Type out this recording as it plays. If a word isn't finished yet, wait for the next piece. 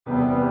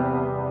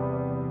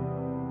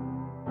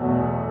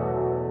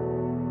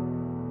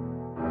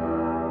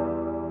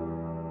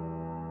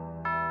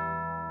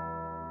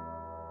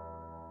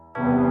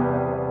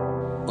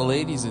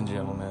Ladies and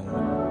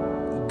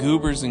gentlemen,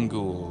 goobers and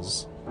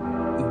ghouls,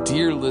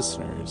 dear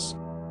listeners,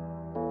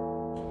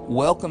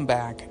 welcome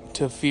back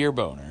to Fear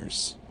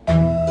Boners.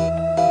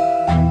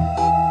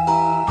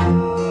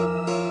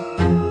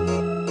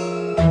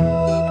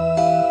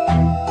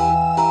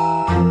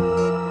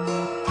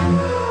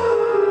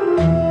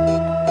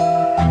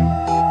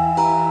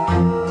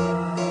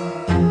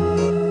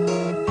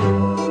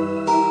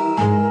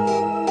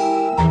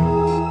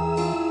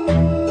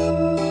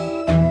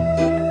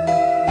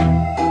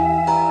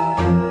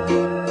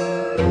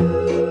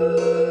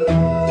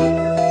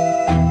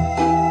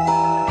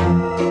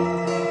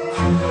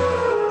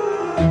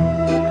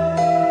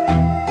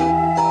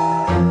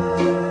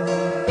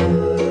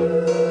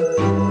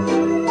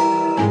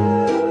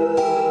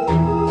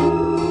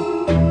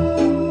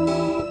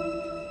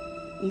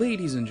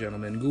 Ladies and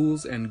gentlemen,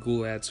 ghouls and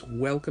ghoulettes,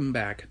 welcome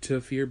back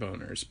to Fear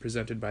Boners,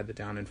 presented by the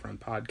Down in Front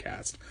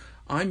podcast.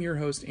 I'm your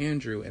host,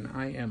 Andrew, and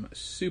I am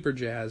super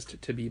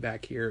jazzed to be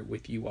back here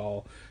with you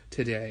all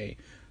today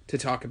to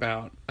talk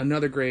about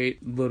another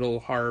great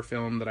little horror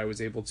film that I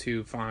was able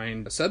to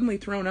find suddenly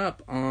thrown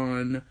up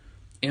on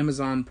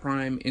Amazon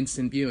Prime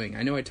Instant Viewing.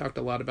 I know I talked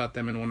a lot about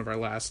them in one of our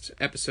last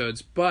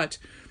episodes, but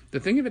the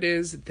thing of it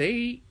is,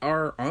 they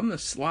are on the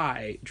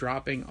sly,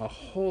 dropping a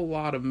whole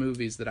lot of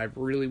movies that I've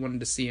really wanted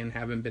to see and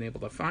haven't been able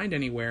to find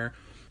anywhere.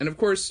 And of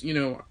course, you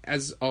know,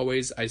 as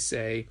always, I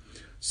say,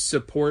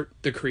 support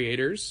the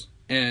creators.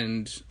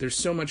 And there's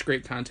so much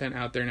great content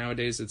out there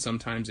nowadays that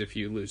sometimes if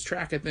you lose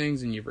track of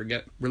things and you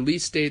forget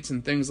release dates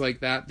and things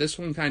like that, this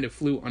one kind of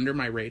flew under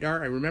my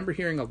radar. I remember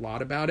hearing a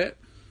lot about it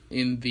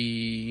in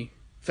the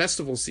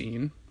festival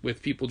scene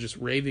with people just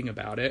raving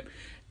about it.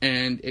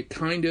 And it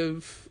kind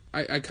of...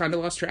 I kind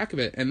of lost track of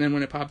it. And then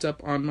when it popped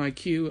up on my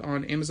queue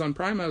on Amazon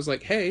Prime, I was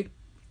like, hey,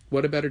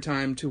 what a better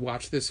time to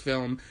watch this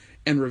film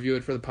and review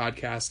it for the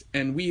podcast.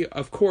 And we,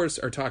 of course,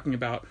 are talking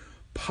about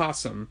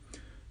Possum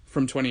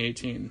from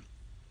 2018.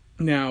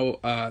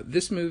 Now,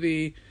 this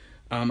movie,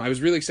 I was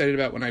really excited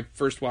about when I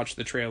first watched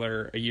the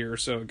trailer a year or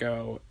so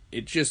ago.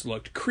 It just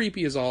looked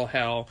creepy as all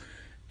hell.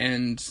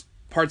 And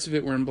parts of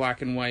it were in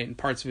black and white, and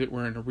parts of it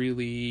were in a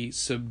really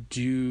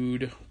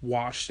subdued,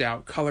 washed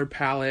out color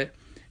palette.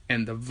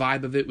 And the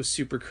vibe of it was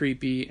super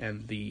creepy,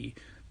 and the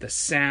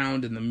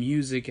sound and the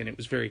music, and it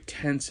was very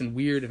tense and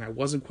weird, and I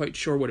wasn't quite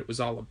sure what it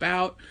was all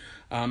about.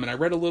 And I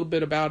read a little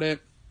bit about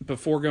it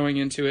before going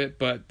into it,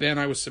 but then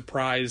I was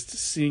surprised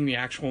seeing the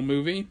actual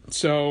movie.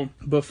 So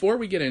before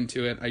we get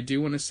into it, I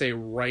do want to say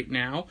right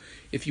now,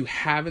 if you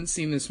haven't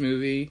seen this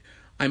movie,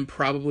 I'm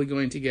probably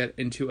going to get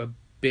into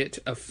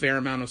a fair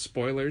amount of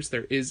spoilers.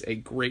 There is a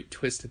great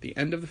twist at the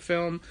end of the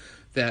film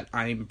that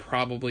I'm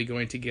probably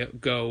going to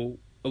go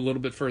a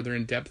little bit further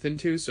in depth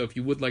into, so if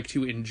you would like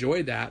to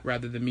enjoy that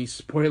rather than me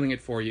spoiling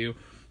it for you,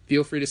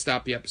 feel free to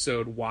stop the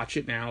episode, watch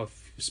it now,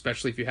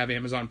 especially if you have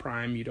Amazon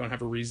Prime. You don't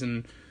have a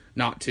reason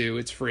not to.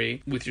 It's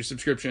free with your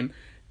subscription,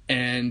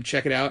 and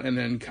check it out and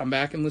then come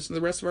back and listen to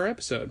the rest of our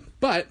episode.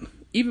 But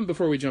even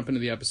before we jump into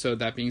the episode,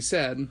 that being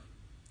said,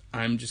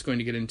 I'm just going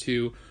to get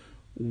into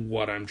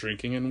what I'm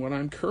drinking and what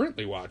I'm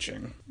currently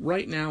watching.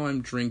 Right now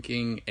I'm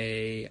drinking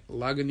a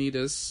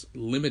Lagunitas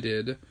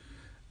Limited.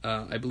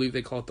 I believe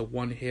they call it the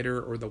one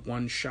hitter or the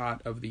one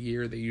shot of the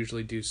year. They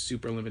usually do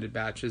super limited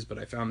batches, but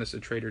I found this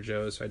at Trader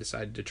Joe's, so I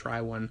decided to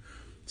try one.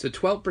 It's a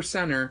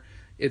 12%er.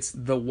 It's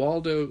the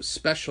Waldo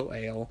Special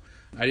Ale.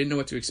 I didn't know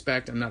what to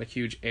expect. I'm not a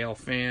huge ale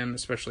fan,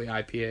 especially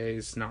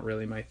IPAs, not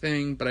really my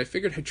thing, but I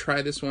figured I'd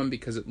try this one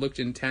because it looked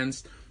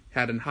intense,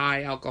 had a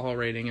high alcohol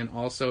rating, and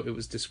also it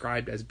was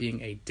described as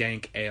being a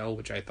dank ale,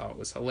 which I thought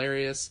was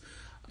hilarious.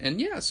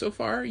 And yeah, so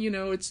far, you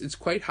know, it's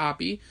quite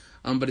hoppy,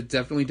 but it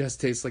definitely does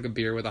taste like a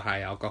beer with a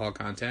high alcohol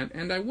content,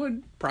 and I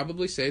would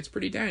probably say it's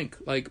pretty dank.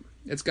 Like,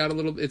 it's a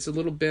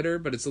little bitter,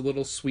 but it's a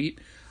little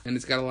sweet, and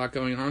it's got a lot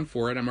going on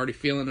for it. I'm already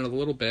feeling it a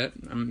little bit.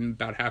 I'm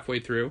about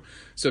halfway through,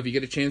 so if you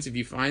get a chance, if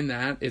you find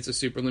that it's a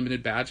super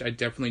limited batch, I'd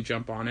definitely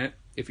jump on it.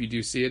 If you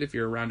do see it, if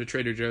you're around a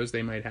Trader Joe's,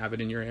 they might have it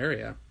in your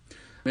area.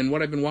 And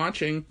what I've been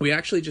watching, we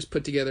actually just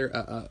put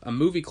together a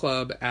movie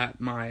club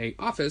at my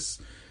office,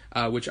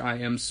 which I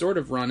am sort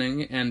of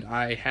running, and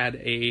I had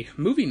a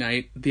movie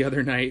night the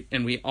other night,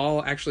 and we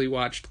all actually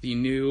watched the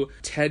new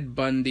Ted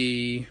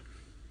Bundy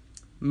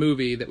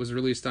movie that was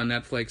released on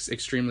Netflix,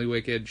 Extremely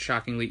Wicked,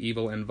 Shockingly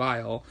Evil, and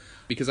Vile,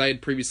 because I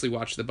had previously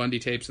watched the Bundy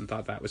tapes and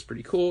thought that was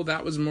pretty cool.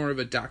 That was more of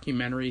a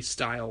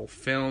documentary-style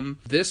film.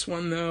 This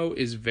one, though,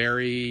 is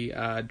very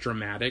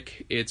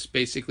dramatic. It's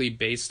basically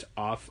based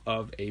off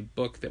of a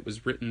book that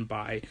was written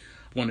by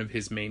one of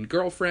his main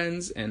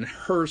girlfriends and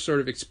her sort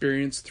of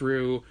experience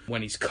through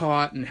when he's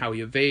caught and how he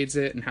evades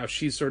it and how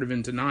she's sort of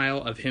in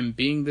denial of him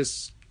being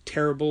this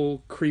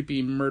terrible,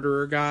 creepy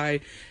murderer guy.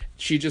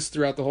 She just,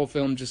 throughout the whole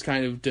film, just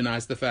kind of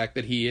denies the fact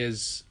that he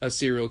is a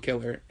serial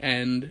killer.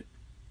 And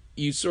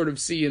you sort of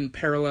see in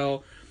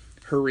parallel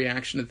her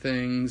reaction to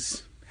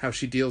things, how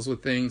she deals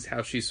with things,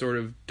 how she sort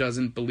of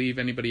doesn't believe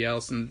anybody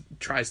else and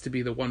tries to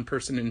be the one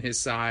person in his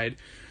side.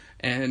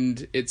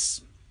 And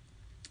it's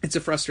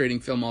a frustrating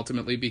film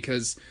ultimately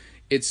because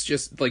it's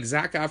just like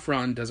Zac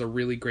Efron does a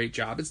really great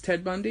job as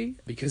Ted Bundy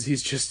because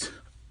he's just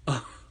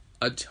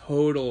a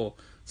total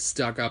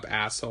stuck-up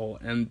asshole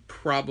and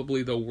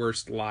probably the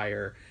worst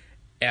liar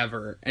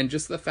ever. And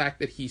just the fact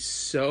that he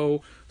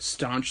so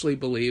staunchly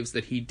believes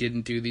that he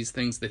didn't do these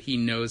things that he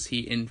knows he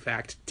in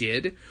fact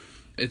did,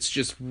 it's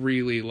just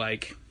really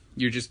like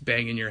you're just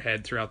banging your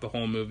head throughout the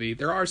whole movie.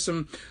 There are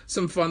some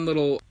fun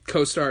little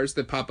co-stars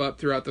that pop up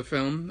throughout the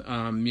film.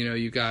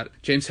 You got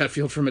James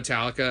Hetfield from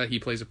Metallica. He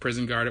plays a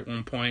prison guard at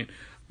one point.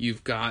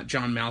 You've got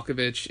John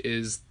Malkovich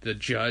is the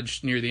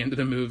judge near the end of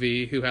the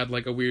movie who had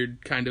like a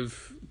weird kind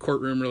of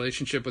courtroom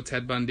relationship with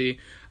Ted Bundy.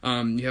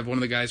 You have one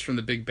of the guys from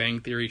The Big Bang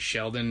Theory,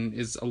 Sheldon,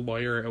 is a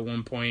lawyer at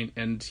one point,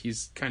 and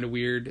he's kind of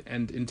weird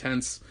and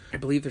intense. I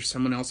believe there's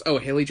someone else. Oh,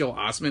 Haley Joel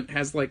Osment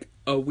has like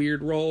a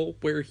weird role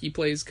where he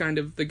plays kind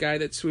of the guy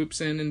that swoops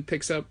in and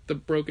picks up the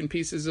broken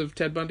pieces of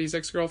Ted Bundy's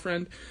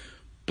ex-girlfriend.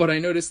 But I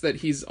noticed that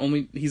he's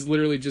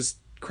literally just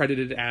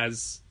credited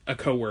as a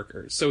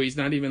coworker, so he's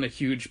not even a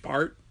huge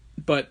part.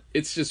 But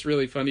it's just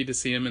really funny to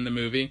see him in the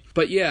movie.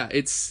 But yeah,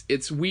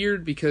 it's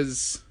weird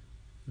because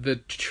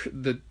the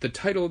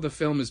title of the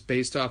film is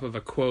based off of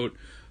a quote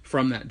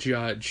from that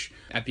judge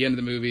at the end of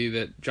the movie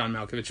that John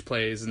Malkovich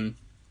plays, and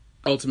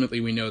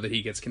ultimately we know that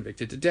he gets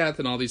convicted to death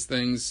and all these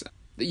things.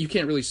 You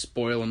can't really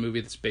spoil a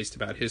movie that's based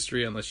about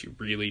history unless you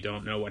really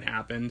don't know what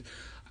happened.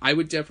 I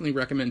would definitely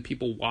recommend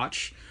people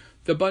watch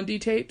the Bundy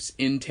tapes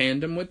in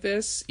tandem with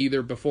this,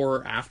 either before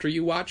or after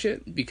you watch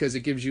it, because it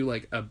gives you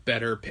like a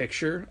better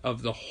picture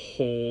of the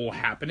whole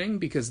happening,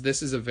 because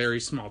this is a very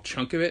small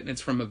chunk of it and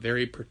it's from a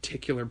very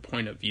particular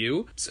point of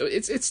view. So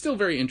it's still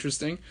very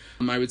interesting.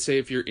 I would say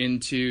if you're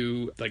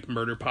into like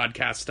murder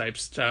podcast type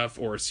stuff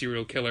or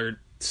serial killer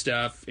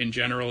stuff in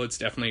general, it's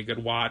definitely a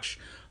good watch.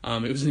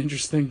 It was an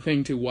interesting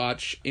thing to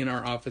watch in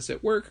our office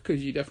at work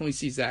because you definitely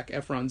see Zac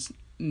Efron's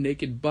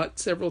naked butt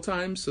several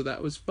times, so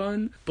that was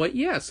fun. But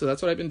yeah, so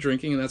that's what I've been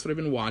drinking and that's what I've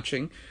been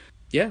watching.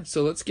 Yeah,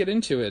 so let's get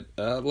into it.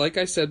 Like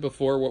I said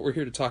before, what we're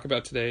here to talk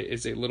about today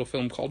is a little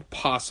film called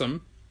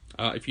Possum.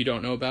 If you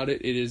don't know about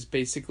it, it is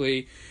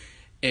basically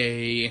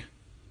a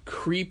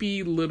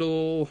creepy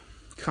little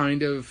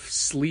kind of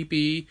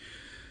sleepy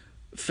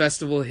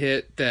festival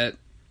hit that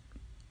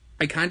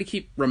I kind of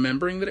keep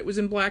remembering that it was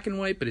in black and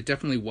white, but it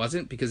definitely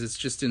wasn't because it's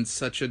just in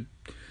such a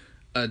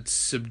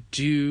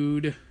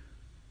subdued,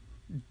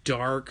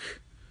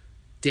 dark,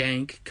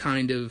 dank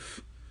kind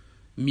of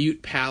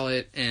mute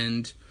palette,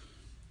 and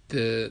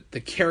the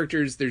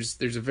characters,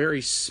 there's a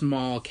very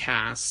small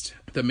cast.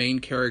 The main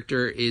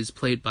character is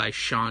played by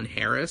Sean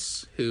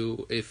Harris,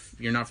 who, if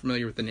you're not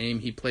familiar with the name,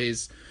 he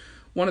plays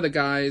one of the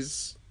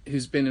guys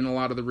who's been in a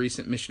lot of the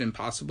recent Mission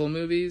Impossible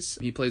movies.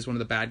 He plays one of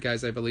the bad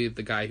guys, I believe,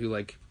 the guy who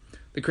like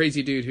the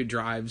crazy dude who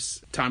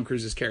drives Tom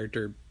Cruise's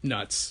character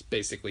nuts,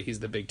 basically.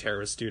 He's the big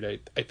terrorist dude,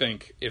 I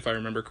think, if I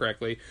remember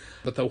correctly.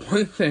 But the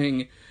one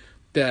thing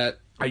that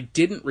I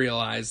didn't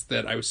realize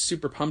that I was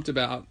super pumped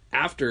about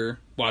after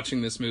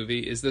watching this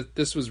movie is that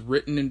this was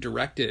written and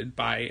directed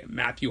by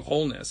Matthew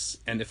Holness.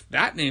 And if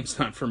that name's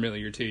not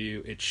familiar to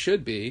you, it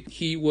should be.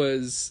 He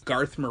was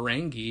Garth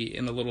Marenghi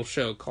in a little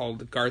show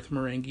called Garth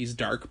Marenghi's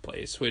Dark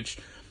Place, which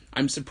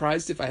I'm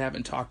surprised if I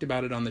haven't talked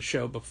about it on the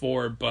show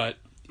before, but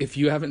if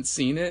you haven't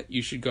seen it,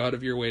 you should go out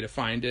of your way to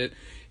find it.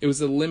 It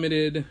was a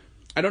limited,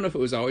 I don't know if it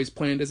was always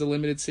planned as a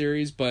limited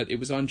series, but it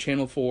was on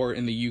Channel 4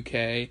 in the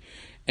UK,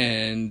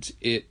 and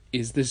it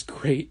is this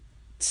great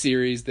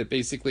series that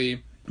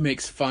basically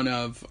makes fun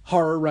of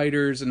horror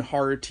writers and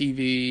horror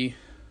TV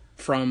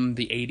from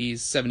the 80s,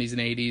 70s,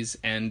 and 80s,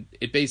 and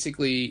it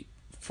basically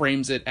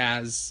frames it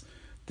as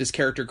this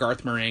character,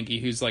 Garth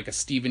Marenghi, who's like a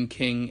Stephen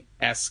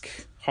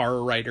King-esque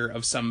horror writer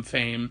of some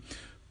fame,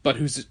 but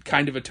who's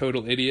kind of a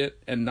total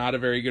idiot and not a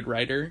very good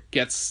writer,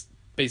 gets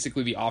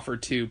basically the offer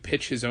to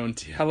pitch his own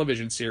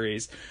television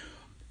series.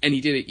 And he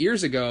did it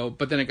years ago,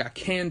 but then it got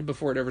canned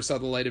before it ever saw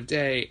the light of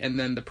day. And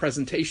then the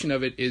presentation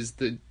of it is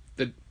the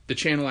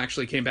channel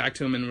actually came back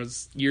to him and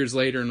was years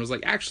later and was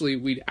like, actually,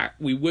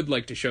 we would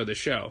like to show the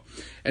show.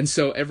 And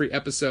so every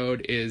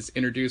episode is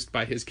introduced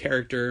by his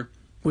character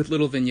with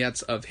little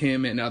vignettes of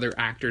him and other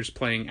actors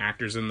playing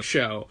actors in the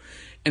show.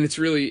 And it's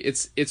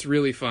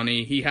really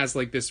funny. He has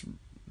like this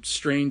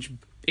strange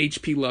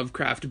H.P.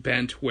 Lovecraft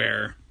bent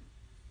where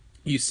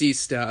you see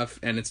stuff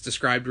and it's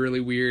described really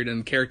weird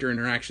and character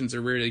interactions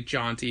are really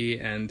jaunty,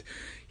 and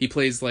he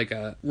plays like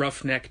a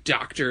roughneck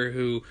doctor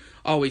who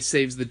always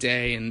saves the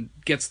day and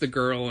gets the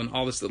girl and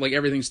all this, like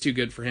everything's too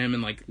good for him,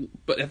 and like,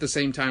 but at the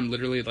same time,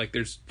 literally, like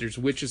there's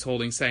witches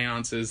holding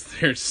seances,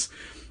 there's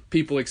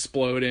people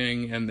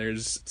exploding, and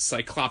there's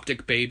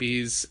cycloptic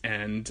babies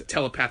and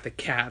telepathic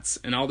cats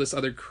and all this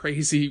other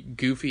crazy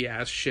goofy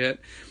ass shit.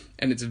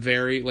 And it's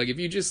very, like, if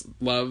you just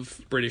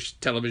love British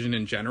television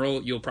in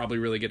general, you'll probably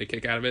really get a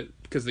kick out of it,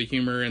 because the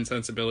humor and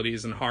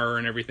sensibilities and horror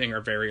and everything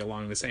are very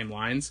along the same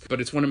lines. But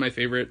it's one of my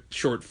favorite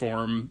short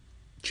form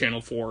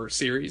Channel 4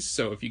 series,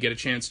 so if you get a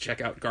chance,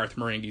 check out Garth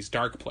Marenghi's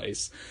Dark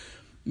Place.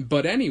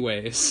 But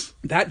anyways,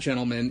 that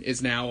gentleman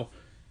is now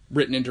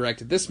written and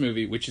directed this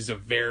movie, which is a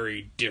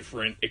very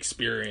different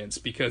experience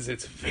because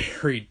it's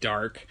very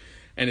dark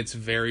and it's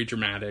very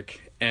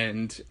dramatic.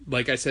 And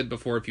like I said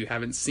before, if you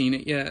haven't seen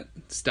it yet,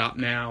 stop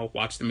now,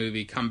 watch the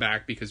movie, come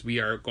back, because we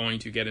are going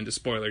to get into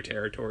spoiler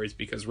territories,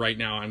 because right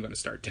now I'm going to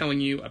start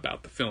telling you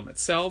about the film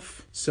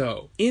itself.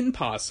 So, in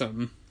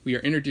Possum, we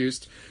are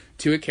introduced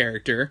to a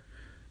character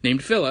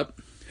named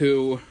Philip,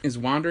 who is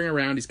wandering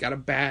around. He's got a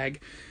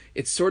bag.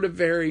 It's sort of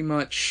very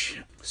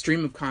much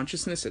stream of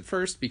consciousness at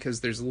first, because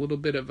there's a little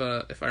bit of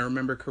a, if I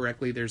remember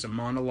correctly, there's a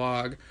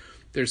monologue,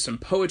 there's some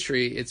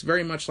poetry. It's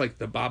very much like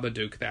the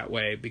Babadook that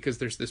way, because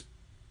there's this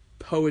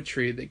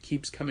poetry that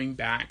keeps coming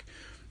back.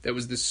 That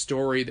was this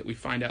story that we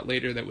find out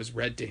later that was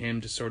read to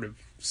him to sort of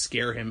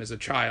scare him as a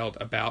child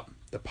about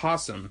the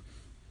possum.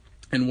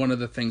 And one of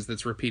the things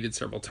that's repeated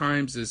several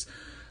times is,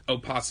 "Oh,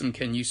 possum,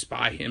 can you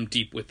spy him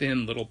deep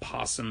within? Little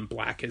possum,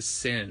 black as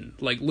sin."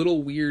 Like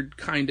little weird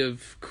kind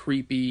of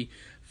creepy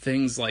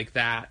things like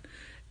that.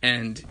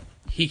 And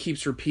he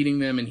keeps repeating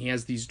them, and he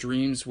has these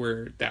dreams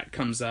where that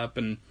comes up,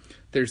 and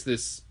there's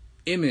this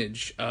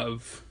image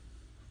of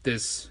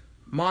this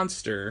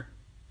monster,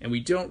 and we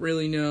don't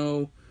really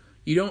know,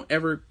 you don't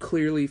ever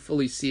clearly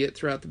fully see it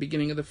throughout the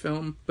beginning of the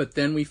film, but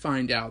then we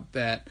find out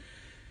that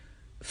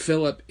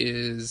Philip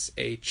is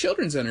a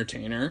children's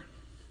entertainer,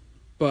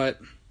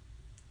 but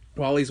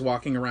while he's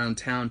walking around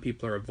town,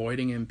 people are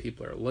avoiding him,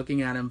 people are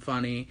looking at him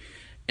funny,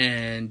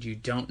 and you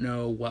don't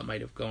know what might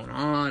have gone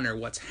on or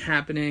what's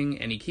happening,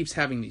 and he keeps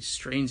having these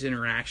strange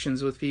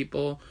interactions with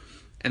people.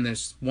 And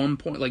there's one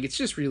point, like, it's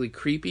just really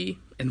creepy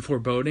and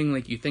foreboding.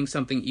 Like, you think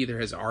something either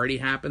has already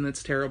happened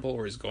that's terrible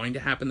or is going to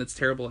happen that's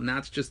terrible, and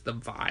that's just the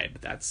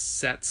vibe that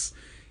sets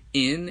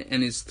in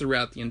and is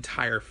throughout the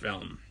entire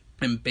film.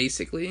 And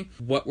basically,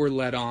 what we're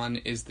led on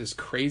is this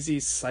crazy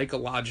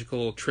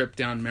psychological trip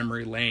down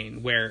memory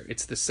lane, where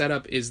it's the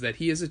setup is that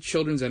he is a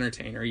children's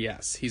entertainer,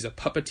 yes, he's a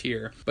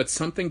puppeteer, but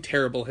something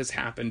terrible has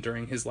happened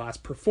during his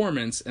last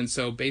performance, and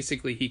so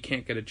basically he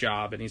can't get a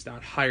job, and he's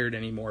not hired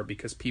anymore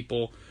because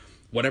people,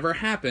 whatever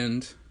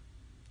happened,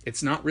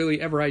 it's not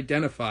really ever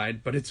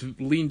identified, but it's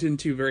leaned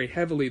into very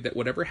heavily that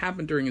whatever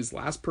happened during his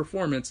last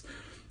performance,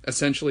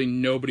 essentially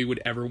nobody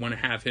would ever want to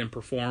have him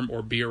perform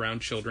or be around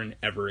children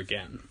ever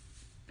again.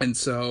 And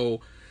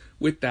so,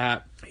 with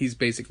that, he's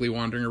basically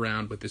wandering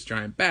around with this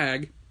giant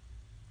bag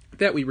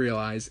that we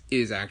realize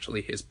is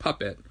actually his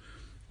puppet,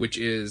 which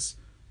is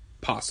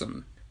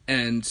Possum.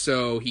 And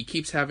so he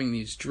keeps having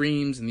these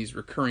dreams and these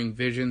recurring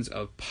visions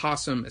of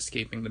Possum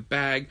escaping the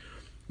bag.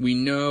 We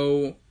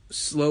know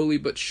slowly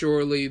but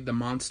surely the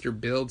monster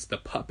builds, the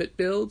puppet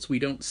builds. We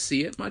don't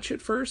see it much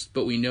at first,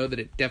 but we know that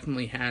it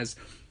definitely has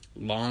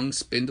long,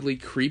 spindly,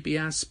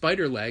 creepy-ass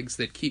spider legs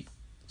that keep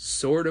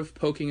sort of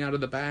poking out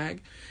of the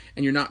bag.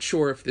 And you're not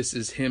sure if this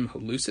is him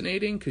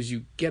hallucinating, because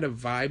you get a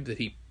vibe that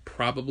he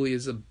probably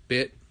is a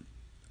bit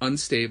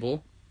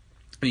unstable,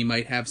 and he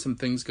might have some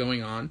things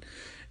going on.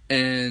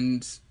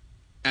 And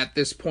at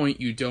this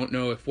point, you don't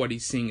know if what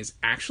he's seeing is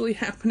actually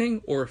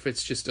happening, or if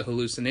it's just a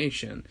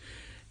hallucination.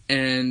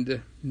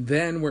 And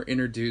then we're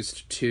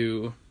introduced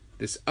to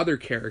this other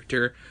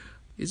character.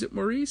 Is it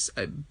Maurice?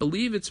 I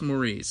believe it's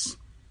Maurice.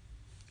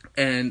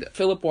 And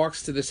Philip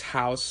walks to this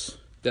house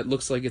that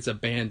looks like it's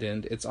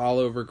abandoned. It's all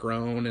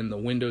overgrown, and the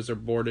windows are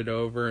boarded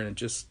over, and it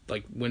just,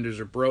 like, windows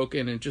are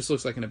broken, and it just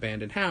looks like an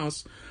abandoned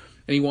house.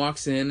 And he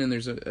walks in, and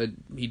there's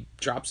he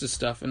drops his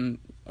stuff in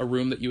a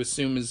room that you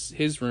assume is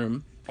his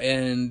room,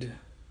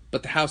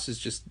 but the house is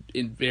just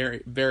in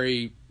very,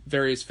 very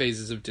various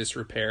phases of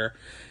disrepair,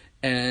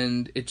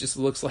 and it just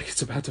looks like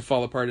it's about to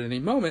fall apart at any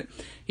moment.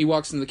 He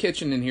walks in the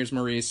kitchen, and here's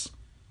Maurice.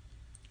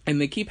 And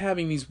they keep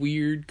having these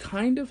weird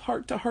kind of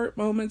heart-to-heart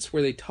moments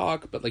where they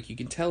talk, but, like, you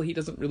can tell he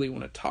doesn't really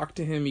want to talk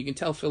to him. You can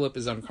tell Philip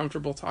is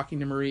uncomfortable talking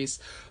to Maurice,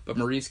 but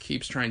Maurice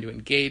keeps trying to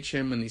engage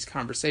him in these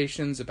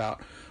conversations about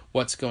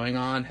what's going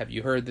on. Have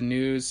you heard the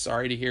news?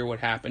 Sorry to hear what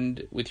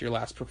happened with your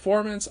last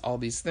performance, all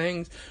these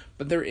things.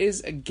 But there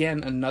is,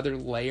 again, another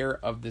layer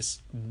of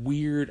this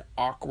weird,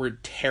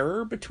 awkward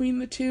terror between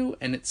the two,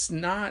 and it's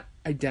not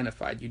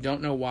identified. You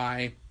don't know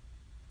why.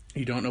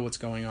 You don't know what's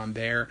going on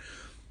there,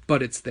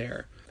 but it's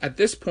there. At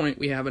this point,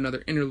 we have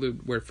another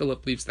interlude where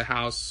Philip leaves the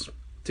house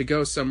to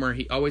go somewhere.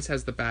 He always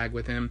has the bag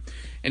with him,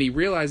 and he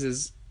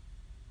realizes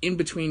in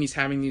between he's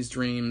having these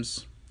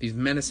dreams, these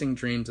menacing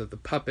dreams of the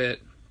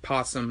puppet,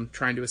 Possum,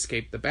 trying to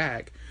escape the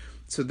bag.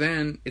 So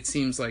then it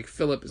seems like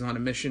Philip is on a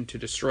mission to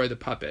destroy the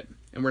puppet,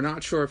 and we're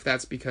not sure if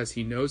that's because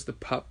he knows the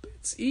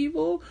puppet's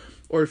evil,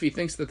 or if he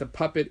thinks that the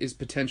puppet is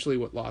potentially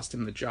what lost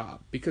him the job.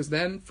 Because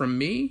then, from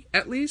me,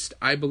 at least,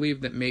 I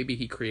believe that maybe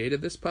he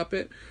created this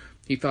puppet.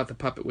 He thought the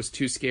puppet was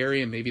too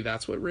scary, and maybe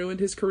that's what ruined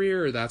his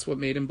career, or that's what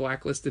made him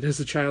blacklisted as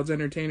a child's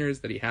entertainer,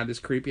 is that he had this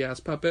creepy-ass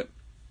puppet.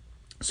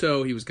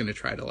 So he was going to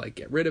try to, like,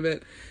 get rid of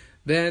it.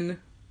 Then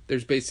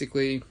there's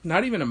basically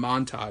not even a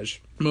montage.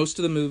 Most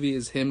of the movie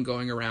is him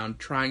going around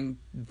trying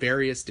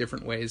various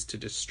different ways to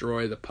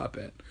destroy the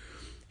puppet.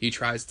 He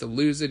tries to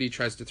lose it. He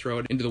tries to throw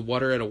it into the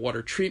water at a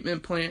water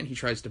treatment plant. He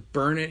tries to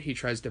burn it. He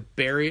tries to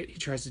bury it. He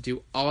tries to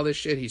do all this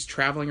shit. He's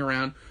traveling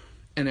around.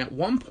 And at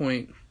one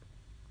point,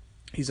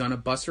 he's on a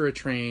bus or a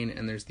train,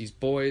 and there's these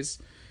boys,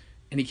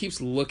 and he keeps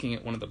looking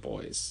at one of the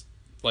boys.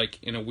 like,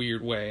 in a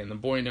weird way. And the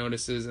boy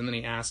notices, and then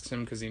he asks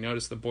him, because he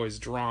noticed the boy's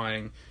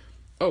drawing,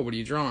 oh, what are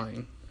you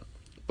drawing?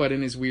 But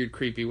in his weird,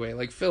 creepy way.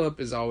 Like, Philip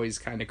is always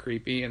kind of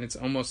creepy, and it's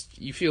almost,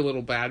 you feel a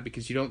little bad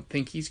because you don't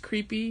think he's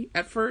creepy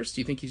at first.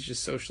 You think he's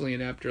just socially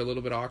inept or a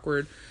little bit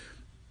awkward.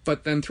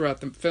 But then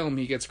throughout the film,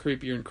 he gets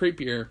creepier and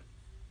creepier,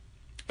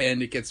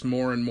 and it gets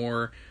more and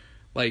more,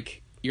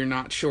 like, you're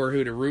not sure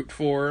who to root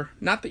for.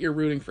 Not that you're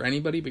rooting for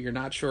anybody, but you're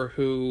not sure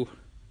who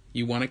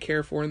you want to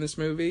care for in this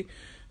movie.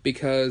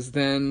 Because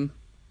then,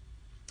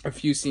 a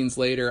few scenes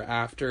later,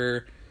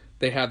 after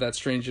they have that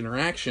strange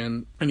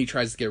interaction, and he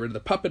tries to get rid of the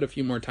puppet a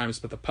few more times,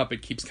 but the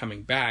puppet keeps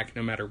coming back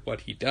no matter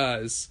what he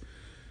does,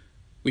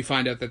 we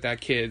find out that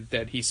that kid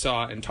that he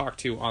saw and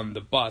talked to on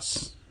the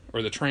bus,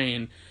 or the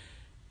train,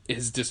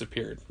 has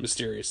disappeared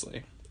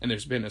mysteriously. And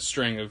there's been a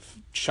string of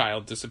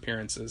child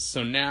disappearances.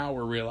 So now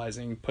we're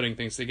realizing, putting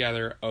things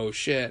together, oh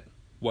shit,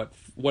 what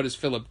is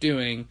Philip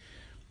doing?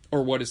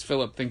 Or what is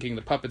Philip thinking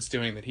the puppet's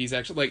doing that he's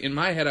actually... Like, in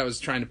my head, I was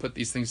trying to put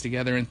these things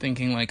together and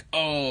thinking, like,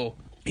 oh,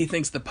 he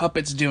thinks the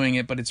puppet's doing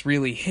it, but it's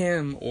really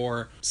him.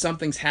 Or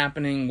something's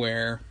happening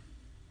where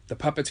the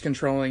puppet's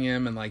controlling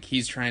him and, like,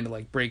 he's trying to,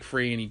 like, break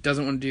free and he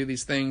doesn't want to do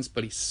these things,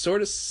 but he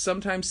sort of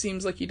sometimes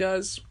seems like he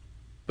does.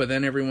 But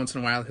then every once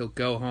in a while he'll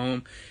go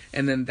home.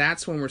 And then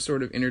that's when we're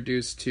sort of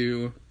introduced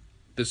to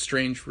the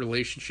strange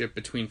relationship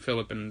between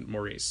Philip and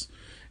Maurice.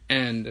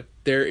 And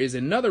there is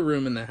another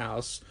room in the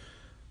house,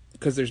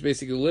 because there's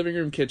basically a living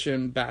room,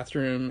 kitchen,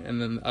 bathroom, and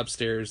then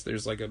upstairs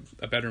there's like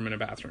a bedroom and a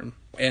bathroom.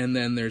 And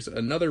then there's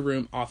another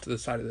room off to the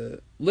side of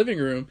the living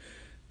room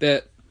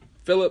that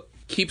Philip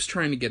keeps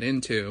trying to get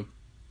into.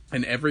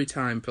 And every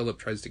time Philip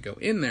tries to go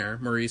in there,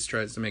 Maurice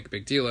tries to make a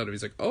big deal out of it.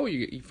 He's like, oh,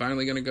 you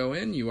finally going to go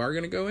in? You are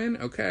going to go in?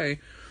 Okay.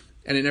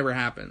 And it never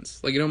happens.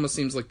 Like, it almost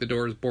seems like the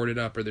door is boarded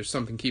up or there's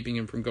something keeping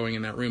him from going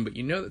in that room. But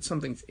you know that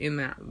something's in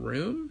that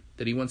room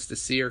that he wants to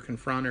see or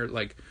confront or,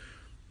 like,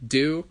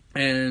 do.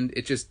 And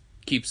it just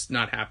keeps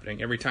not happening.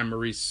 Every time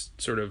Maurice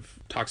sort of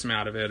talks him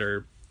out of it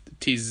or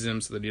teases him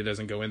so that he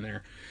doesn't go in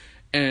there.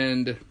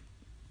 And,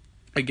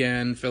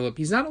 again, Philip,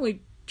 he's not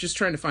only just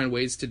trying to find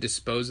ways to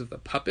dispose of the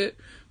puppet,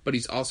 but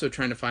he's also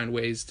trying to find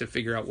ways to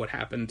figure out what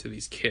happened to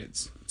these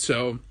kids.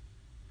 So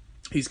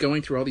he's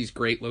going through all these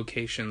great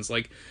locations.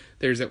 Like,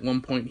 there's at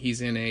one point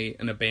he's in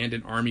an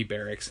abandoned army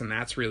barracks, and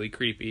that's really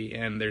creepy,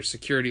 and there's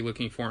security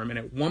looking for him. And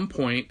at one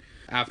point,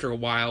 after a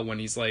while, when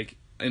he's like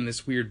in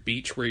this weird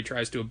beach where he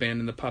tries to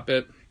abandon the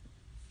puppet,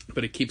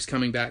 but it keeps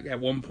coming back, at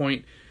one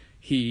point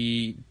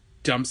he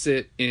dumps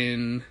it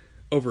in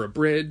over a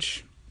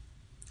bridge,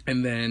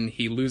 and then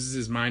he loses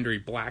his mind or he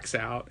blacks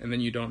out, and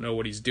then you don't know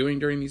what he's doing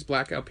during these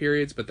blackout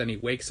periods, but then he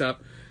wakes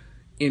up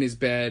in his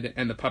bed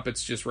and the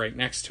puppet's just right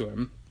next to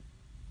him.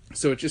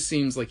 So it just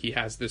seems like he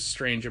has this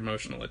strange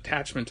emotional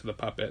attachment to the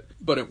puppet.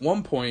 But at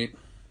one point,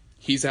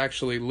 he's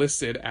actually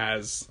listed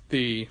as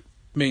the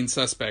main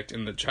suspect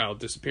in the child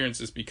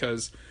disappearances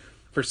because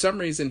for some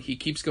reason he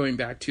keeps going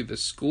back to the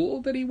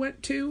school that he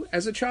went to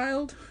as a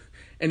child,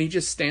 and he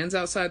just stands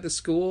outside the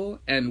school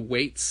and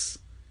waits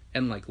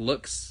and, like,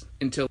 looks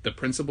until the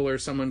principal or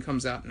someone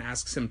comes out and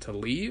asks him to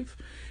leave.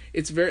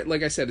 It's very,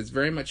 like I said, it's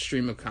very much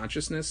stream of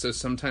consciousness, so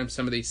sometimes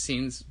some of these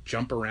scenes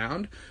jump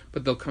around,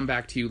 but they'll come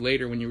back to you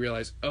later when you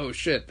realize, oh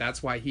shit,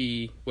 that's why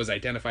he was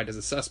identified as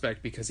a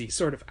suspect, because he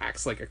sort of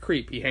acts like a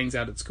creep. He hangs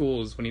out at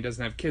schools when he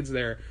doesn't have kids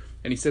there,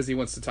 and he says he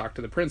wants to talk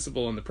to the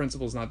principal, and the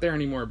principal's not there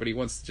anymore, but he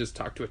wants to just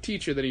talk to a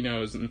teacher that he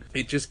knows, and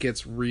it just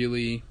gets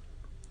really...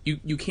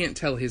 You can't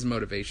tell his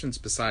motivations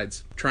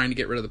besides trying to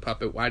get rid of the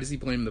puppet. Why does he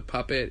blame the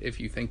puppet if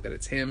you think that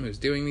it's him who's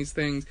doing these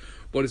things?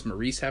 What does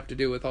Maurice have to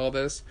do with all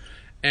this?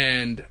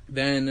 And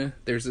then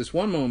there's this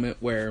one moment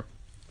where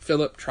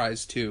Philip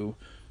tries to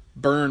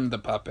burn the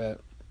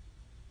puppet,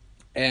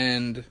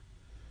 and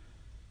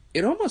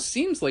it almost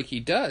seems like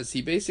he does.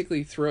 He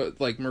basically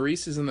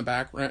Maurice is in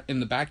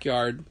the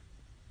backyard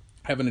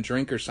having a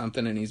drink or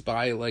something, and he's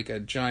by like a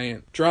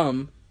giant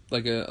drum,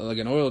 like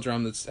an oil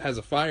drum that has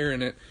a fire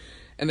in it.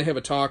 And they have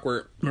a talk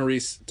where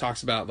Maurice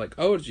talks about, like,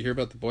 oh, did you hear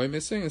about the boy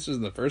missing? This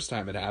isn't the first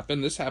time it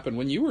happened. This happened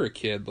when you were a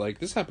kid. Like,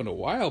 this happened a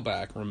while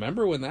back.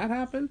 Remember when that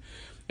happened?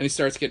 And he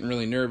starts getting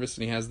really nervous,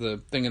 and he has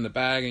the thing in the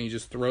bag, and he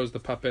just throws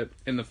the puppet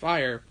in the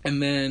fire. And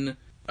then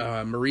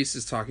Maurice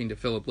is talking to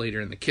Philip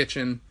later in the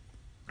kitchen.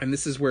 And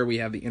this is where we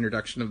have the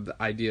introduction of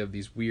the idea of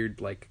these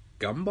weird, like,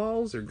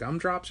 gumballs or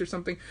gumdrops or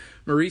something.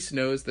 Maurice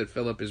knows that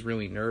Philip is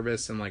really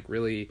nervous and, like,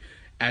 really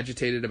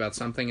agitated about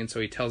something, and so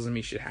he tells him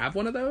he should have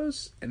one of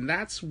those. And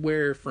that's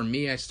where, for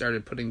me, I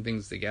started putting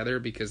things together,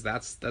 because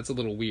that's a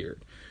little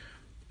weird.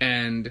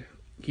 And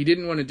he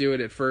didn't want to do it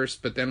at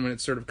first, but then when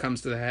it sort of comes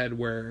to the head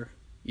where,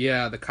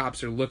 yeah, the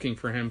cops are looking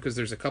for him, because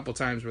there's a couple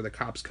times where the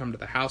cops come to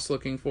the house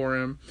looking for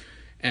him,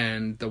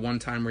 and the one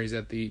time where he's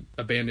at the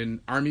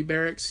abandoned army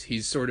barracks,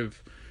 he's sort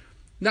of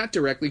not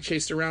directly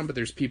chased around, but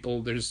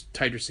there's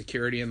tighter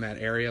security in that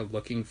area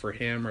looking for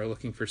him or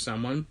looking for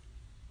someone.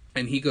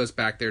 And he goes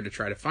back there to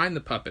try to find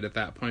the puppet at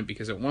that point,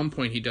 because at one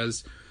point he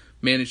does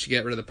manage to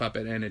get rid of the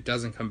puppet and it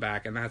doesn't come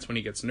back, and that's when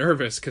he gets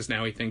nervous because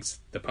now he thinks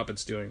the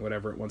puppet's doing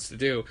whatever it wants to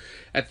do.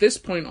 At this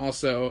point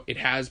also, it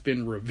has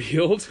been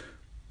revealed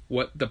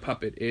what the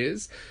puppet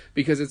is,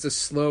 because it's a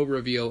slow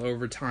reveal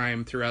over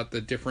time throughout the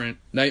different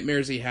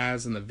nightmares he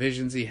has and the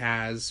visions he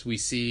has. We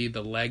see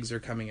the legs are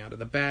coming out of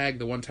the bag.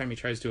 The one time he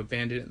tries to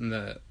abandon it in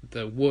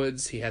the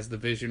woods, he has the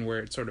vision where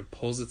it sort of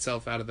pulls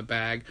itself out of the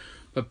bag.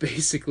 But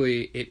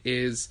basically it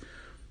is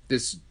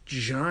this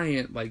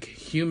giant, like,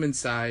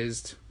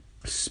 human-sized,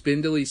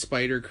 spindly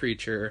spider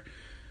creature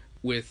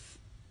with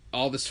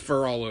all this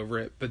fur all over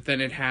it, but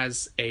then it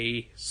has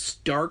a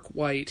stark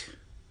white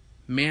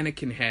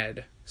mannequin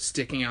head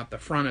sticking out the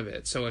front of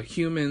it. So a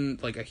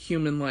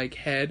human-like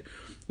head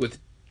with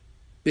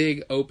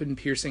big, open,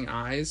 piercing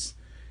eyes,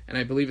 and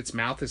I believe its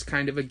mouth is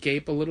kind of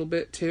agape a little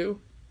bit too.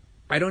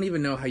 I don't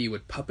even know how you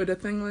would puppet a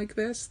thing like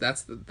this.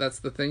 That's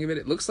the thing of it.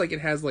 It looks like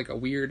it has like a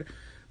weird,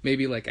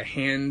 maybe like a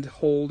hand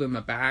hold in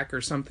the back or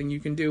something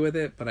you can do with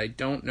it, but I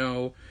don't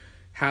know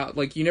how.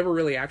 Like, you never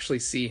really actually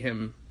see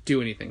him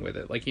do anything with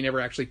it. Like, he never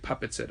actually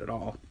puppets it at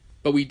all.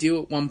 But we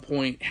do at one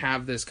point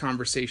have this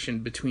conversation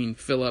between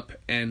Philip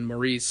and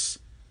Maurice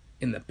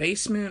in the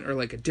basement, or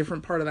like a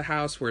different part of the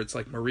house where it's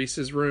like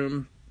Maurice's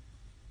room,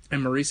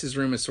 and Maurice's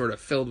room is sort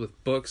of filled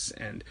with books,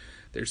 and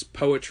there's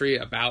poetry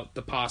about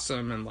the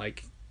possum, and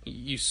like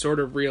you sort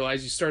of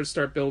realize, you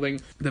start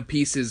building the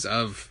pieces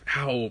of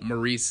how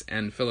Maurice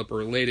and Philip are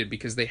related,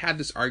 because they had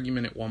this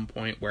argument at one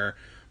point where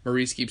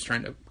Maurice keeps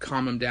trying to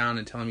calm him down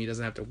and tell him he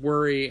doesn't have to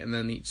worry, and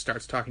then he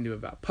starts talking to him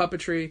about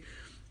puppetry,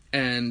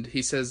 and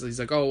he's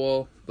like, oh,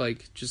 well,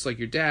 like, just like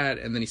your dad,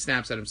 and then he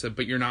snaps at him and said,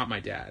 but you're not my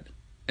dad.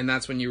 And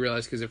that's when you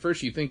realize, because at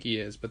first you think he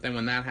is, but then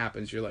when that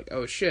happens, you're like,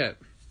 oh shit.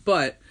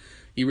 But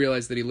you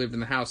realize that he lived in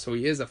the house, so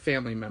he is a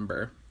family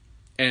member.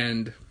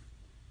 And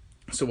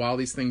so while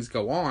these things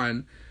go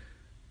on,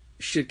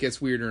 shit gets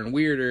weirder and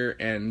weirder,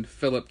 and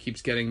Philip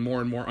keeps getting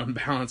more and more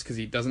unbalanced because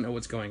he doesn't know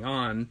what's going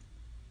on.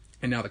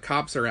 And now the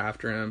cops are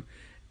after him.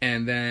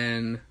 And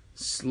then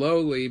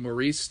slowly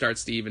Maurice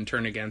starts to even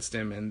turn against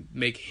him and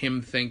make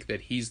him think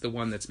that he's the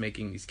one that's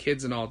making these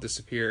kids and all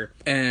disappear.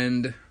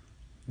 And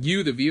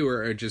you, the viewer,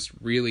 are just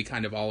really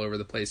kind of all over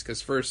the place,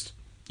 because first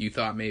you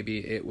thought maybe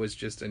it was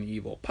just an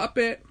evil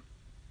puppet,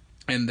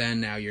 and then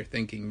now you're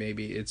thinking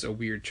maybe it's a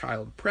weird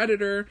child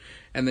predator,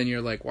 and then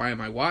you're like, why am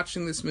I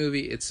watching this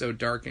movie? It's so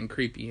dark and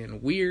creepy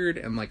and weird,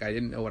 and like I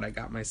didn't know what I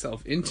got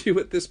myself into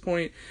at this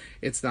point.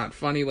 It's not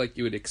funny like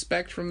you would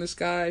expect from this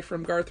guy,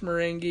 from Garth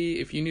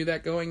Marenghi. If you knew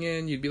that going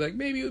in, you'd be like,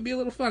 maybe it would be a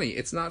little funny.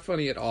 It's not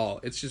funny at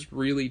all. It's just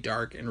really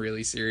dark and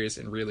really serious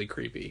and really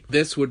creepy.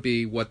 This would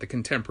be what the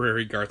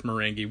contemporary Garth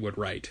Marenghi would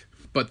write.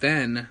 But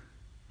then,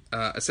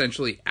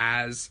 essentially,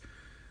 as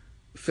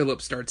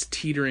Philip starts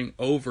teetering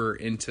over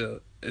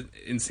into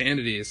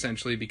insanity,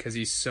 essentially, because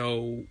he's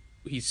so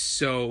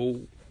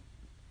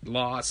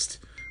lost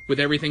with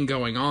everything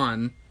going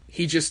on,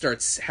 he just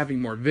starts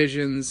having more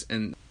visions.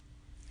 And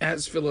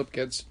as Philip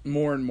gets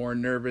more and more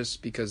nervous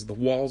because the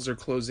walls are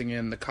closing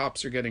in, the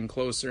cops are getting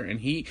closer, and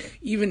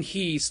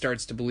he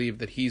starts to believe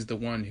that he's the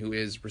one who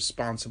is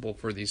responsible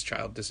for these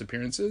child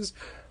disappearances.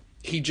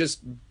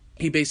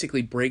 He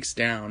basically breaks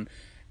down,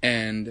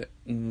 and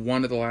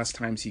one of the last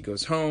times he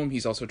goes home,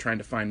 he's also trying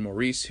to find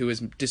Maurice, who has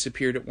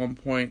disappeared at one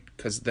point,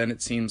 because then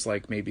it seems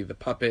like maybe the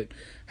puppet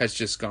has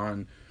just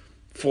gone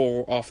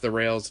full off the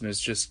rails and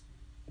is just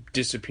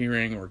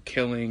disappearing or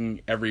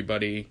killing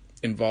everybody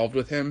involved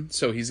with him.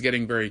 So he's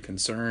getting very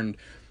concerned,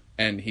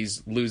 and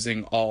he's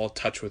losing all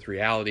touch with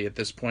reality at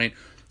this point.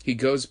 He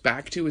goes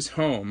back to his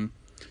home,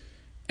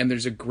 and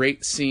there's a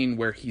great scene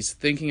where he's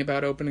thinking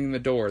about opening the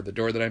door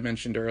that I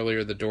mentioned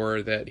earlier, the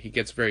door that he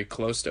gets very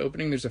close to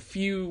opening. There's a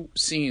few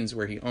scenes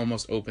where he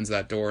almost opens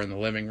that door in the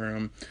living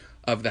room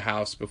of the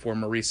house before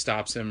Maurice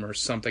stops him, or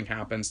something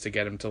happens to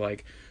get him to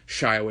like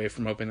shy away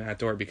from opening that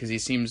door, because he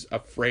seems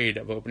afraid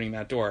of opening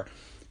that door.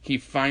 He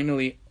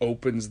finally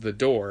opens the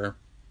door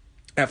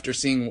after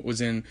seeing what was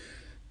in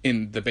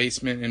the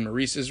basement in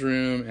Maurice's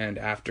room, and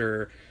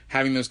after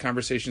having those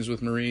conversations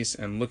with Maurice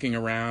and looking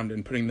around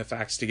and putting the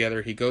facts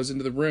together, he goes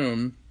into the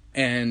room,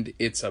 and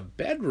it's a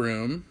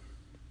bedroom,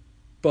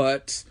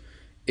 but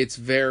it's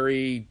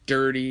very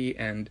dirty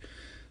and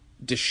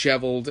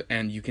disheveled,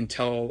 and you can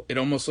tell it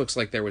almost looks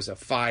like there was a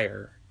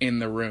fire in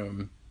the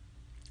room,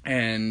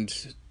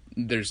 and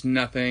there's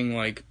nothing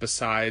like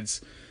besides,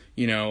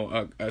 you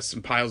know,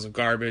 some piles of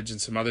garbage and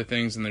some other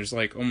things, and there's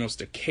like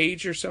almost a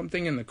cage or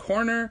something in the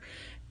corner.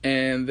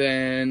 And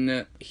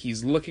then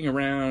he's looking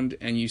around,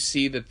 and you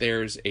see that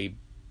there's a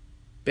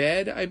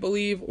bed, I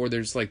believe, or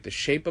there's like the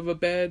shape of a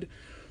bed,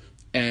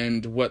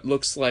 and what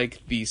looks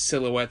like the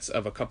silhouettes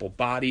of a couple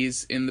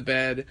bodies in the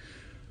bed.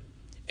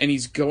 And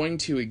he's going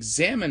to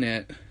examine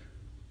it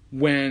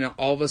when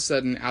all of a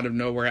sudden, out of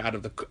nowhere, out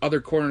of the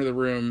other corner of the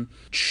room,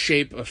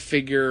 a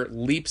figure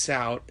leaps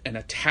out and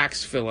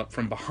attacks Philip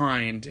from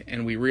behind,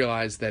 and we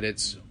realize that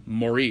it's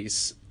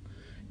Maurice.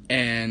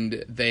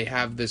 And they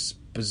have this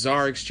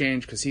bizarre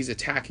exchange, because he's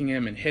attacking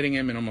him and hitting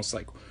him and almost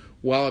like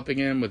walloping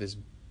him with his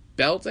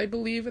belt, I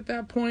believe, at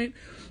that point.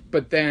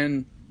 But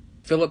then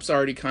Philip's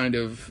already kind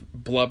of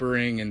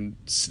blubbering and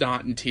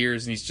snot and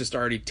tears, and he's just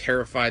already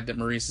terrified that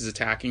Maurice is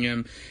attacking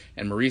him,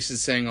 and Maurice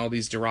is saying all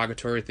these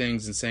derogatory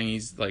things and saying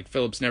he's like,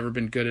 Philip's never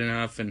been good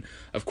enough, and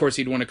of course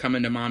he'd want to come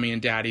into mommy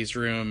and daddy's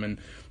room, and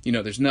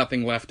there's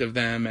nothing left of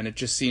them, and it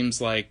just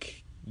seems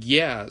like,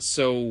 yeah,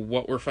 so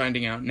what we're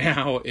finding out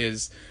now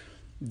is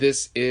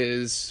this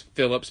is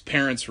Philip's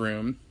parents'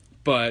 room,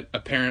 but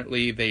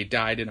apparently they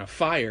died in a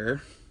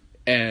fire,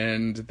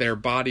 and their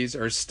bodies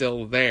are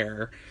still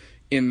there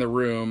in the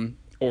room,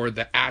 or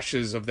the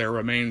ashes of their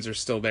remains are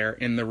still there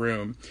in the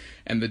room,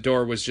 and the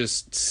door was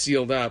just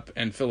sealed up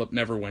and Philip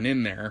never went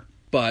in there.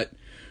 But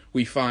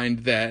we find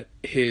that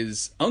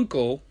his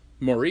uncle,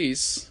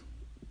 Maurice,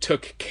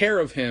 took care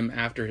of him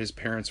after his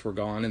parents were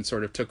gone and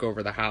sort of took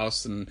over the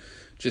house and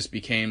just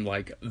became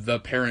like the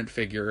parent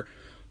figure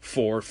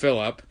for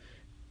Philip.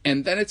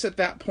 And then it's at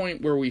that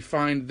point where we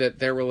find that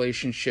their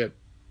relationship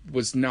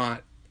was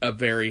not a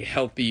very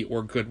healthy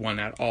or good one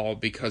at all,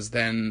 because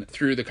then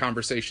through the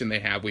conversation they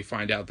have, we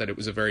find out that it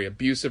was a very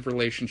abusive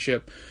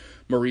relationship.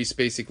 Maurice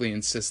basically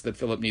insists that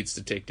Philip needs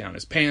to take down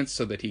his pants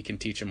so that he can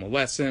teach him a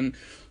lesson,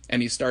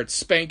 and he starts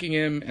spanking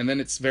him, and then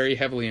it's very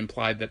heavily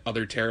implied that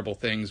other terrible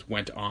things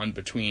went on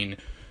between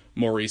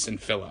Maurice and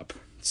Philip.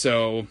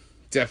 So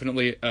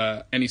definitely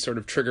any sort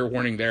of trigger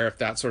warning there if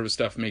that sort of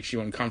stuff makes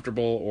you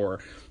uncomfortable or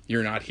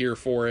you're not here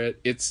for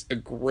it. It's a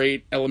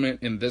great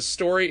element in this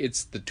story.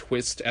 It's the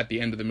twist at the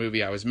end of the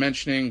movie I was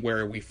mentioning,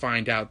 where we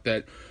find out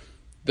that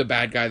the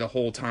bad guy the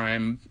whole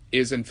time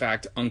is in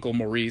fact Uncle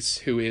Maurice,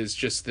 who is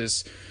just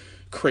this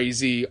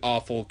crazy,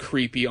 awful,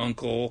 creepy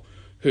uncle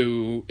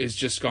who is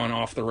just gone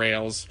off the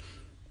rails.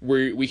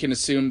 We can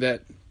assume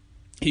that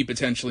he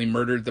potentially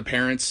murdered the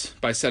parents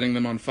by setting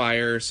them on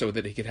fire so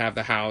that he could have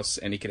the house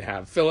and he could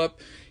have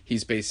Philip.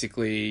 He's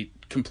basically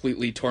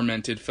completely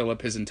tormented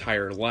Philip his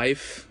entire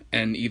life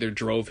and either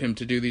drove him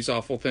to do these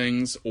awful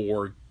things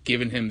or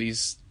given him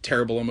these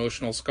terrible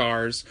emotional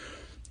scars.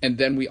 And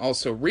then we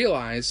also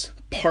realize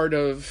part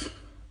of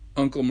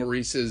Uncle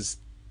Maurice's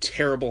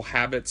terrible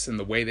habits and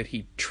the way that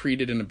he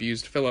treated and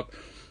abused Philip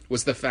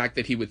was the fact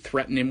that he would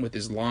threaten him with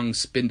his long,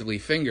 spindly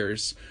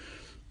fingers.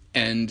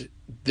 And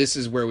this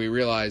is where we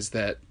realize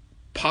that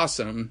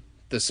Possum,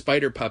 the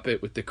spider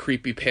puppet with the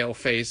creepy pale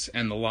face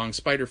and the long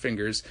spider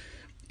fingers,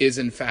 is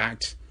in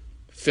fact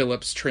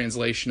Philip's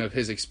translation of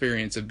his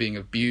experience of being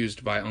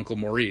abused by Uncle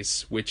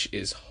Maurice, which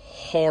is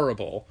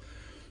horrible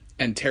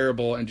and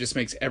terrible and just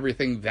makes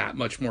everything that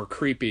much more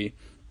creepy.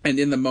 And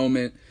in the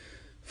moment,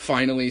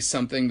 finally,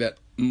 something that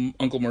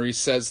Uncle Maurice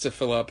says to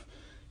Philip,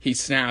 he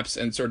snaps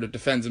and sort of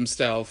defends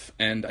himself,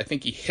 and I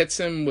think he hits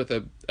him with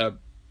a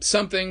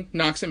something,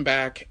 knocks him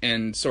back,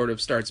 and sort of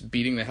starts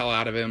beating the hell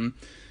out of him,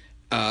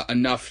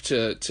 enough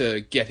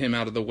to get him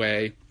out of the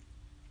way.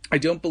 I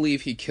don't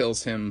believe he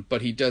kills him,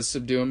 but he does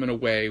subdue him in a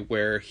way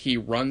where he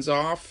runs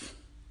off.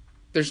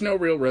 There's no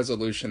real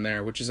resolution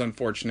there, which is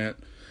unfortunate.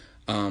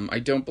 I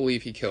don't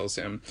believe he kills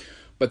him.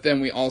 But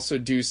then we also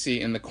do see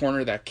in the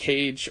corner that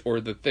cage,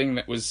 or the thing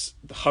that was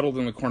huddled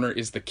in the corner,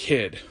 is the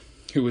kid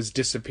who was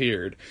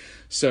disappeared.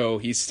 So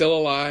he's still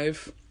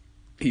alive,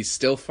 he's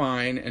still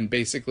fine, and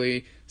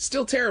basically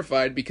still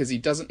terrified because he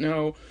doesn't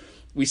know.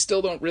 We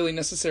still don't really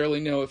necessarily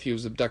know if he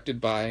was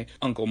abducted by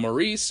Uncle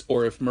Maurice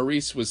or if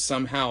Maurice was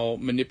somehow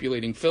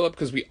manipulating Philip,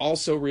 because we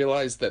also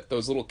realized that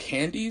those little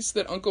candies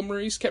that Uncle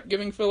Maurice kept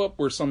giving Philip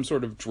were some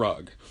sort of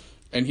drug.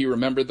 And he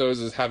remembered those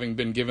as having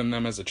been given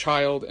them as a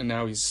child, and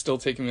now he's still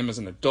taking them as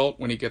an adult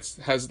when he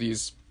has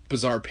these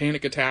bizarre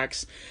panic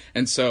attacks.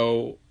 And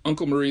so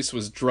Uncle Maurice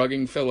was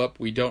drugging Philip.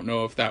 We don't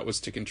know if that was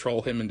to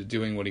control him into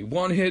doing what he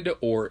wanted,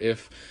 or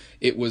if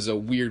it was a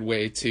weird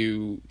way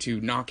to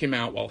knock him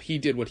out while he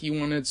did what he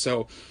wanted.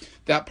 So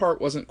that part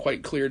wasn't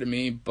quite clear to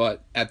me,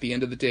 but at the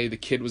end of the day, the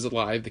kid was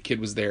alive, the kid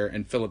was there,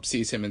 and Philip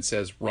sees him and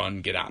says,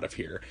 "Run, get out of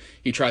here."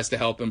 He tries to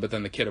help him, but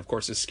then the kid, of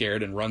course, is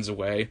scared and runs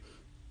away.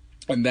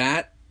 And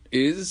that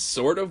is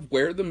sort of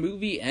where the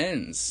movie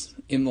ends.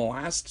 In the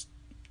last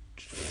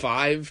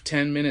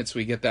 5-10 minutes,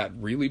 we get that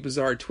really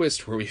bizarre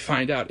twist where we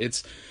find out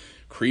it's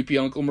creepy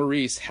Uncle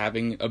Maurice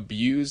having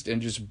abused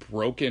and just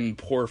broken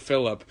poor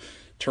Philip,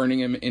 turning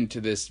him into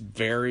this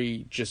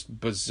very just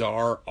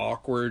bizarre,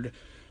 awkward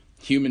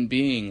human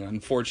being,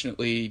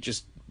 unfortunately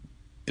just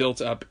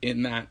built up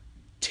in that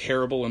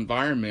terrible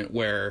environment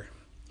where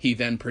he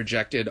then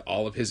projected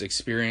all of his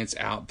experience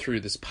out through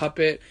this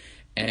puppet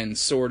and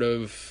sort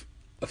of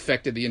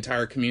affected the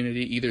entire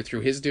community either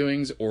through his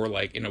doings or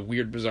like in a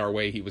weird, bizarre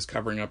way he was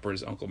covering up for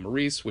his Uncle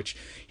Maurice, which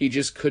he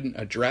just couldn't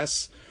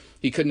address.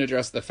 He couldn't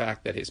address the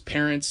fact that his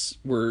parents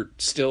were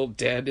still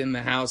dead in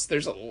the house.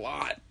 There's a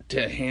lot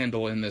to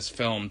handle in this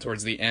film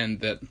towards the end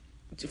that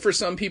for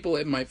some people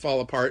it might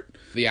fall apart.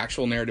 The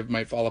actual narrative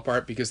might fall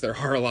apart because there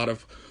are a lot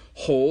of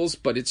holes,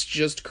 but it's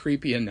just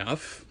creepy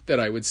enough that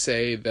I would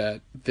say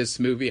that this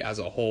movie as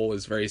a whole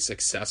is very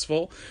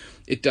successful.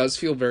 It does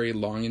feel very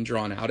long and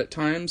drawn out at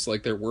times.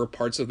 Like there were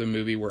parts of the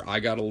movie where I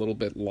got a little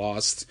bit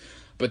lost,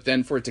 but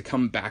then for it to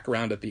come back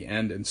around at the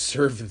end and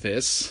serve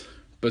this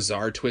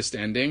bizarre twist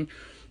ending,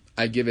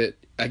 I give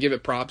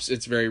it props.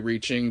 It's very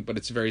reaching, but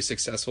it's very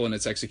successful in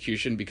its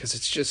execution because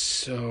it's just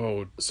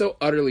so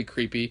utterly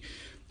creepy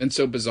and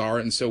so bizarre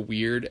and so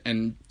weird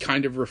and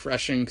kind of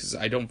refreshing, because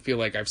I don't feel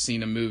like I've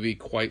seen a movie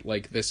quite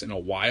like this in a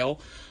while.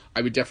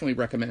 I would definitely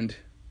recommend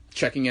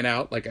checking it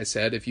out. Like I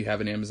said, if you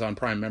have an Amazon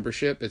Prime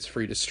membership, it's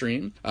free to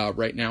stream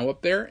right now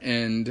up there.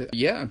 And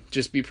yeah,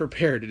 just be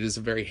prepared. It is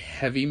a very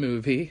heavy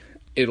movie.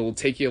 It'll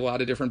take you a lot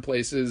of different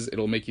places.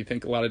 It'll make you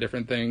think a lot of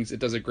different things. It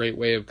does a great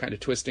way of kind of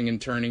twisting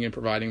and turning and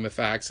providing the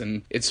facts.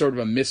 And it's sort of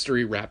a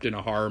mystery wrapped in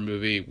a horror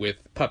movie with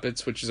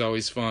puppets, which is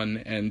always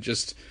fun, and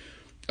just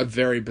a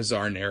very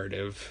bizarre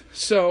narrative.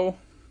 So,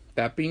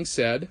 that being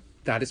said,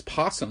 that is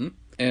Possum,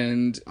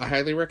 and I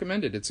highly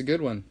recommend it. It's a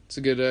good one. It's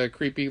a good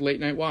creepy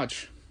late night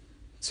watch.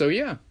 So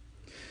yeah,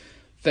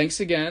 thanks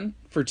again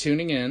for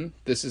tuning in.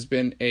 This has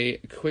been a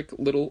quick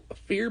little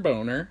fear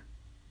boner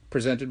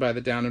presented by the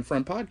Down in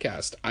Front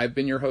podcast. I've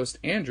been your host,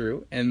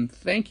 Andrew, and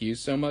thank you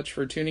so much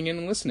for tuning in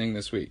and listening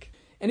this week.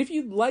 And if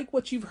you like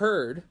what you've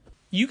heard,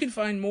 you can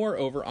find more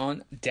over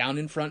on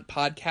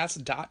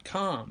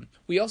downinfrontpodcast.com.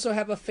 We also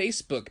have a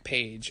Facebook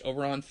page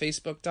over on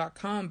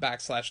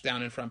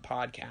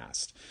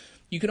facebook.com/downinfrontpodcast.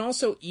 You can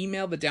also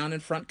email the Down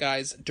in Front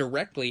guys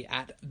directly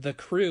at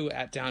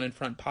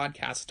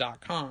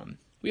thecrew@downinfrontpodcast.com.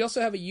 We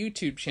also have a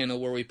YouTube channel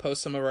where we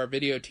post some of our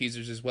video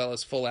teasers as well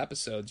as full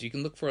episodes. You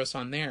can look for us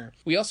on there.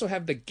 We also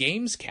have the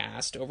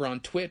Gamescast over on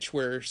Twitch,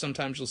 where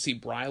sometimes you'll see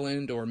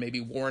Bryland or maybe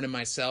Warren and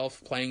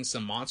myself playing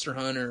some Monster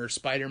Hunter or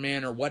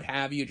Spider-Man or what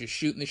have you, just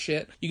shooting the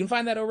shit. You can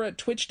find that over at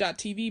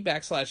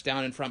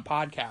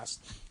twitch.tv/downinfrontpodcast.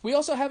 We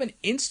also have an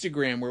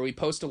Instagram where we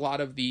post a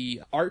lot of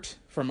the art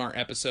from our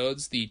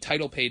episodes, the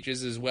title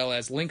pages, as well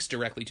as links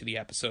directly to the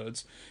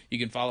episodes. You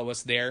can follow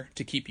us there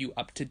to keep you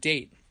up to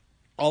date.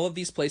 All of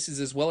these places,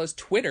 as well as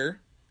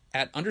Twitter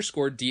at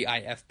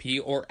 _DIFP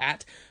or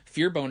at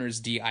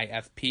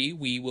FearBonersDIFP.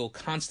 We will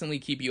constantly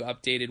keep you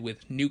updated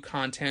with new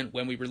content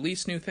when we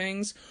release new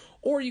things.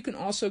 Or you can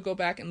also go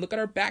back and look at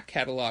our back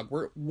catalog.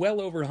 We're well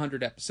over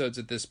 100 episodes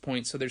at this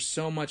point, so there's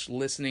so much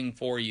listening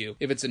for you.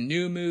 If it's a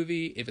new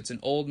movie, if it's an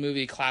old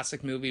movie,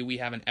 classic movie, we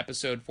have an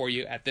episode for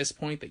you at this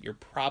point that you're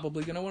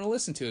probably going to want to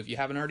listen to if you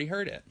haven't already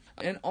heard it.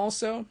 And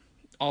also,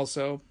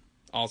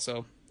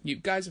 you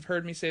guys have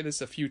heard me say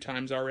this a few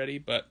times already,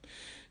 but it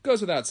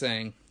goes without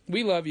saying,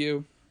 we love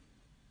you.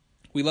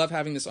 We love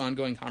having this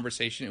ongoing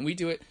conversation, and we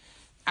do it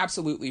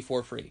absolutely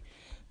for free.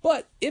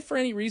 But if for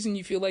any reason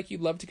you feel like you'd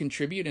love to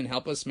contribute and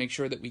help us make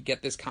sure that we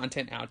get this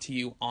content out to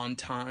you on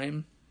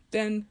time,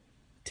 then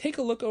take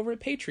a look over at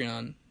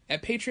Patreon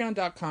at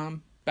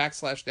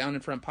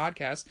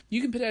patreon.com/downinfrontpodcast.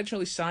 You can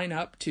potentially sign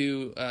up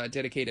to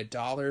dedicate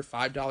 $1,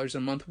 $5 a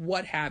month,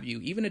 what have you.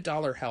 Even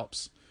 $1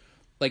 helps.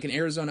 Like an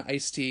Arizona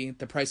iced tea,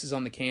 the price is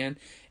on the can.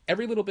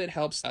 Every little bit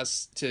helps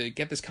us to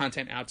get this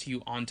content out to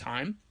you on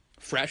time,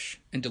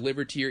 fresh, and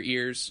delivered to your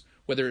ears,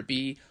 whether it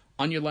be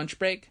on your lunch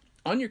break,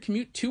 on your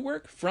commute to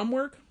work, from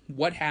work,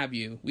 what have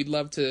you. We'd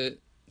love to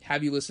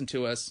have you listen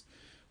to us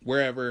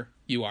wherever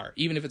you are,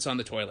 even if it's on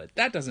the toilet.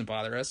 That doesn't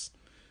bother us.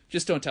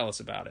 Just don't tell us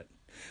about it.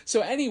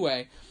 So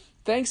anyway,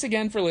 thanks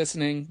again for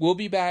listening. We'll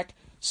be back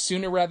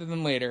sooner rather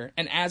than later.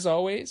 And as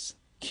always,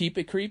 keep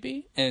it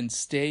creepy and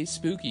stay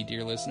spooky,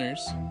 dear listeners.